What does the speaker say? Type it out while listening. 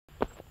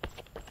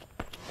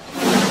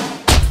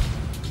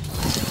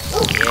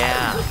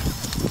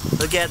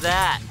Look at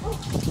that.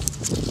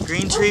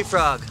 Green tree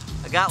frog.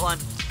 I got one.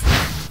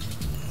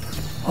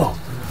 Oh,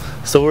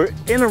 so we're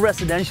in a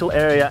residential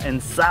area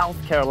in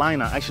South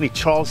Carolina, actually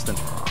Charleston.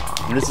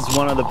 And this is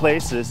one of the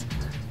places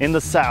in the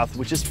South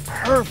which is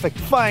perfect,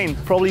 fine,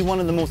 probably one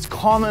of the most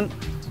common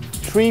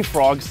tree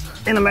frogs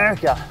in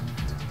America.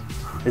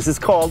 This is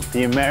called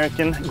the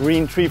American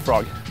green tree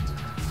frog.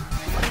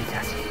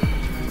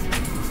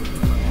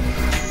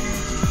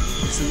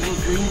 It's a little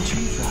green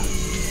tree frog.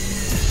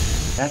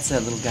 That's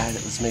that little guy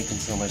that was making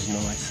so much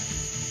noise.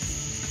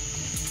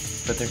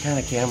 But they're kind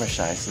of camera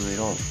shy, so they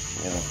don't,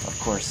 of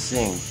course,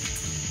 sing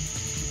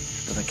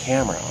with a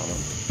camera on them.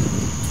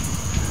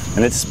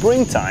 And it's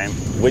springtime,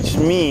 which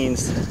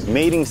means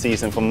mating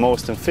season for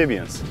most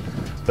amphibians.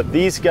 But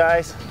these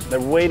guys, they're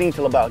waiting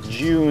till about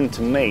June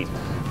to mate.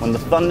 When the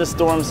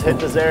thunderstorms hit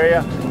this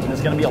area,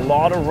 there's gonna be a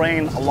lot of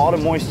rain, a lot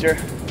of moisture,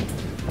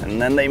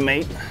 and then they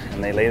mate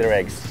and they lay their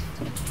eggs.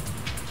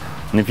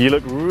 And if you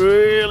look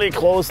really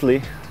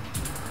closely,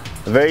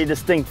 a very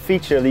distinct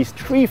feature of these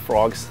tree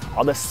frogs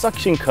are the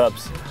suction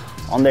cups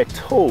on their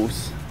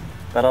toes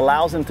that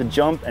allows them to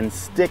jump and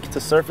stick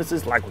to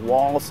surfaces like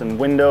walls and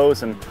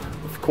windows and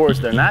of course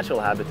their natural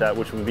habitat,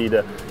 which would be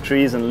the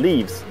trees and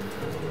leaves.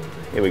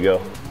 Here we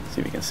go,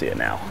 see if we can see it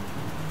now.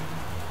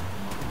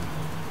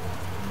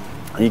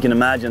 And you can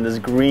imagine this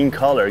green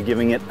color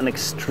giving it an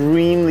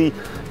extremely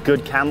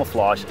good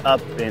camouflage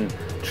up in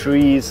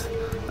trees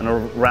and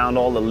around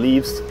all the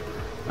leaves.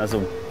 That's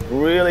a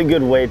really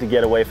good way to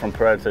get away from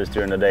predators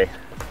during the day.